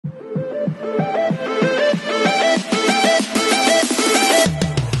Hi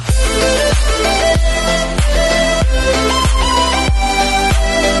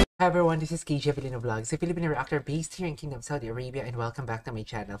everyone, this is KJ Avelino Vlogs, a Filipino reactor based here in Kingdom, Saudi Arabia, and welcome back to my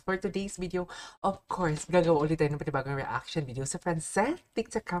channel. For today's video, of course, gagawa ulit tayo ng panibagong reaction video sa FRANSETH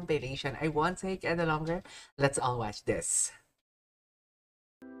TikTok compilation. I won't take any longer. Let's all watch this.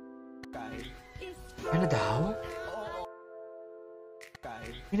 Ano daw?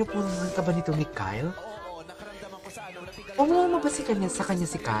 Pinupunan ka ba nito ni Kyle? Umama ba sa kanya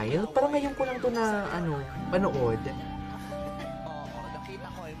si Kyle? Parang ngayon ko lang to na, panood.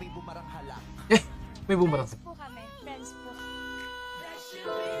 May bumarang po kami. Friends po.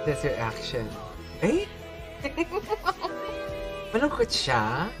 That's your action. Eh? Malungkot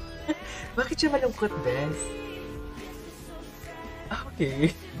siya? Bakit siya malungkot, Bes?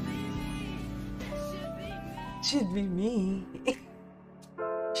 Okay. Should be me.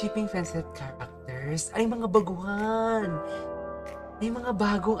 Shipping FRANSETH characters. Ay, mga baguhan. Ay, mga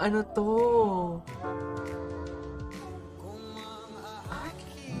bagong ano to.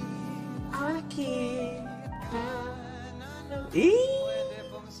 Okay.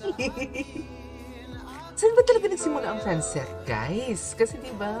 Saan ba talaga nagsimula ang FRANSETH, guys? Kasi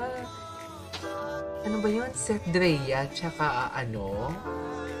diba, ano ba yun? Seth Drea, tsaka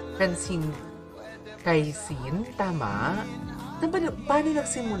Francine tama? Paano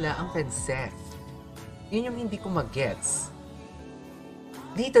nagsimula ang FRANSETH? Yun yung hindi ko mag-gets.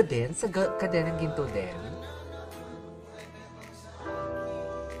 Dito din, sa Kadenang Ginto din.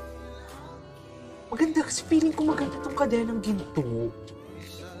 Maganda kasi feeling ko maganda itong Kadenang Ginto.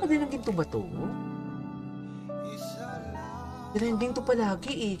 Kadenang Ginto ba ito? Trending to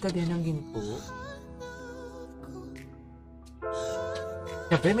palagi Kadenang Ginto.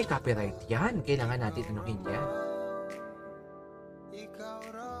 Siyempre may copyright yan. Kailangan natin anuhin yan.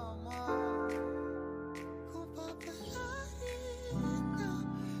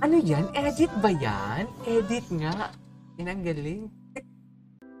 Ano yan? Edit ba yan? Edit nga. Inanggaling.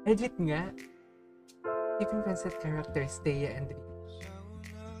 Edit nga. Keeping FRANSETH characters, Thea and Rich.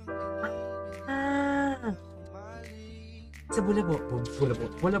 Sa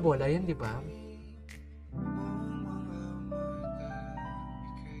bola-bola yan, di ba?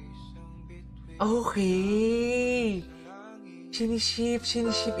 Okay. Siniship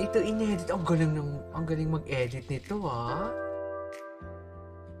ito inedit. Ang galing mag-edit nito, ah.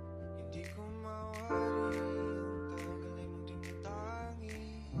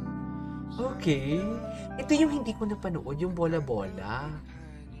 Okay. Ito yung hindi ko napanood, yung bola-bola.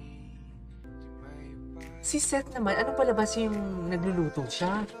 Si Seth naman, ano palabas yung nagluluto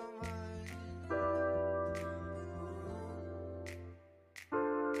siya?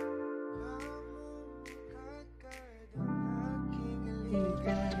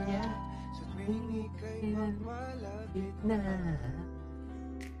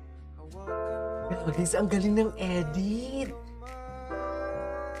 Guys, ang galing ng edit.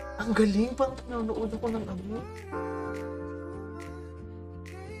 Ang galing, pang nanonood ako ng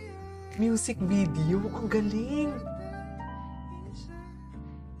music video. Ang galing.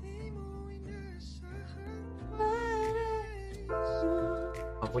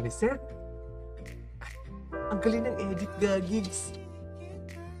 Ako ni Seth. Ang galing ng edit, gagigs.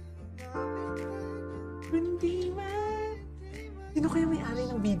 Hindi man. Sino kaya may-ari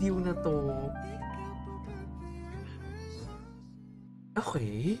ng video na to?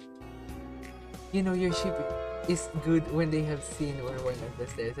 Okay. You know, your ship is good when they have seen or one of the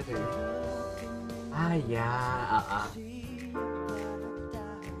stairs. Yeah.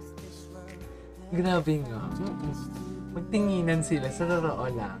 Grabe nga. Magtinginan sila sa totoo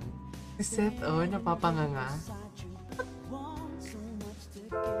lang. Si Seth, napapanganga.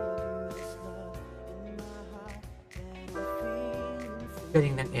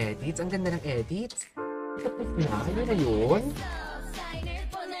 Galing ng edits. Ang ganda ng edits. Tapos na, ano na yun?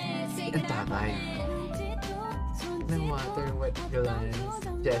 Ang tagay. No matter what glance,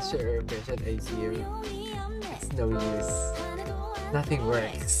 gesture, or impression I give, it's no use. Nothing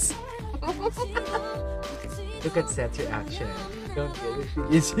works. Look at Seth's reaction. Don't get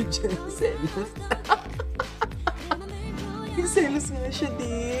it. Is it just selos? Yung selos nga siya,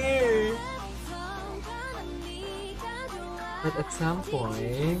 dear. But at some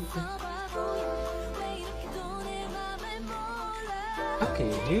point...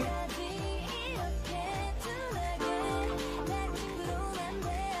 Okay.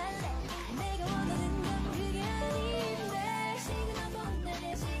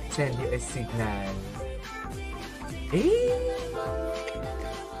 Send you a signal.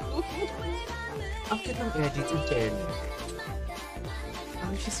 Ang cute ng edits in fairness.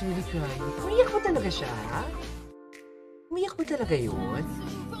 she's really crying. Umiyak ba talaga siya? Umiyak ba talaga yun?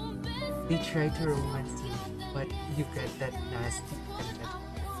 They try to romance you, but you get that nasty.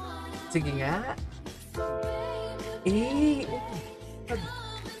 Sige nga.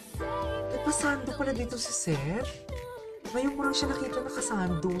 Nagpasando pala dito si Seth. Ngayon ko lang siya nakita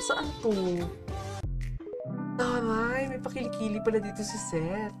nakasando. Saan to? Taray, may pakilikili pala dito si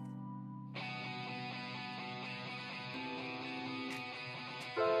Seth.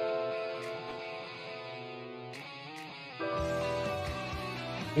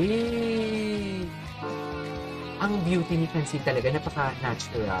 Ang beauty ni Francine talaga,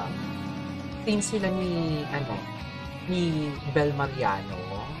 napaka-natural. Same sila ni Bel Mariano.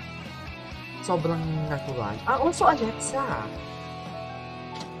 Sobrang natural. Also Alexa.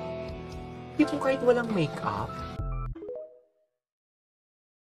 Hindi po kahit walang makeup.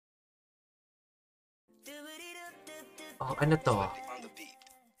 Oh, ano to?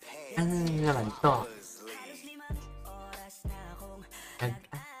 Ano naman to?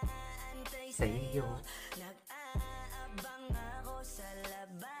 Sa'yo.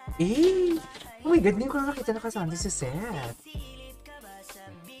 Oh my God, hindi ko na nakita nakasama si Seth.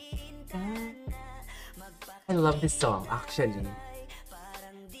 I love this song, actually.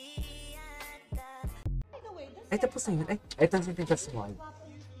 Ay, tapos na yun. Ay, ito si Tita Small.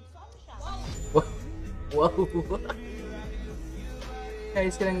 Wow!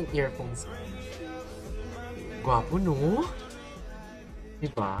 Guys, ka lang earphones. Gwapo, no?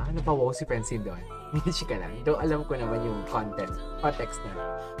 Diba? Napawaw si Francine doon. Hindi ka lang. Though alam ko naman yung context na.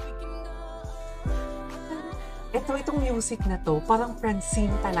 Itong music na to, parang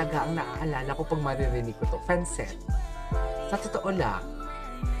Francine talaga ang naaalala ko pag maririnig ko to. FRANSETH. Sa totoo lang.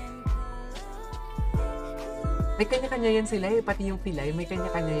 May kanya-kanya yan sila eh. Pati yung pilay, may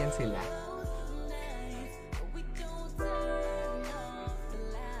kanya-kanya yan sila.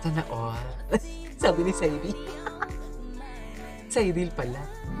 Sana all. Sabi ni Cyril. Cyril pala.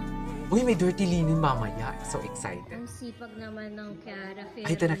 Uy, may dirty linen mamaya. So excited. Ang sipag naman ng Kiara.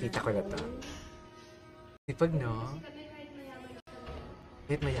 Ay, ito nakita ko na to. Sipag, no?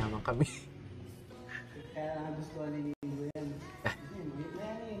 Kahit mayaman kami. Kaya gusto ni Linggo yan.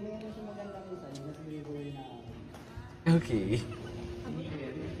 Mayroon siya magandang insan. Nasiliguro na. Okay.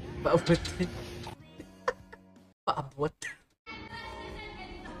 Paabot. Paabot.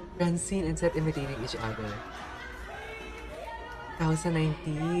 Francine and Seth imitating each other.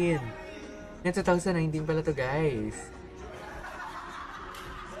 2019. Yan, 2019 pala to, guys.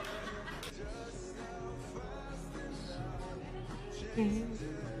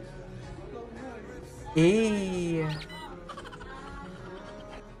 Hey.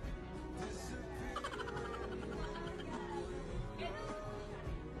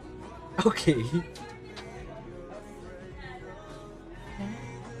 Okay.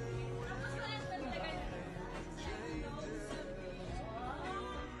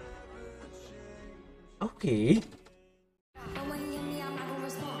 Okay.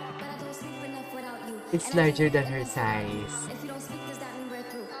 It's larger than her size.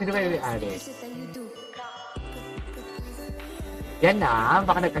 Sino kayo may-ari? Yan na,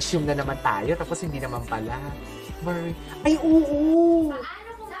 baka nag-assume na naman tayo tapos hindi naman pala. Ay, oo!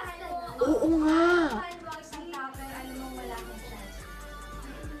 Oo nga!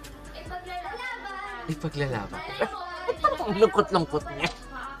 Ay, paglalaban. Ang lungkot-lungkot niya.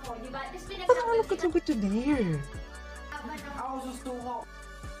 Parang ang lungkot-lungkot yun, dear. Ako susuko.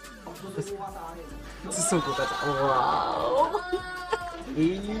 Susuko sa akin. Susuko ka sa... Wow!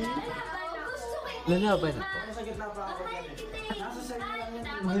 Lalaban ako. Nasa gitna pa ako yan eh. Nasa sa'yo lang yan.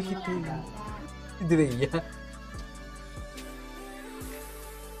 Mahal kita yun. Si Drea.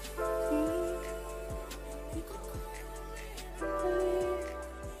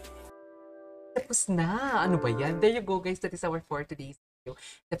 Tapos na. Ano ba yan? There you go, guys. That is our for today's video.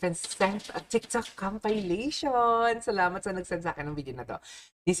 The FRANSETH TikTok compilation. Salamat sa nagsend sa akin ng video na to.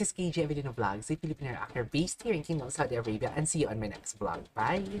 This is KJ Avelino Vlogs, a Filipino actor based here in Kingdom, Saudi Arabia. And see you on my next vlog.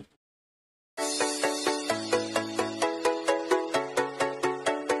 Bye!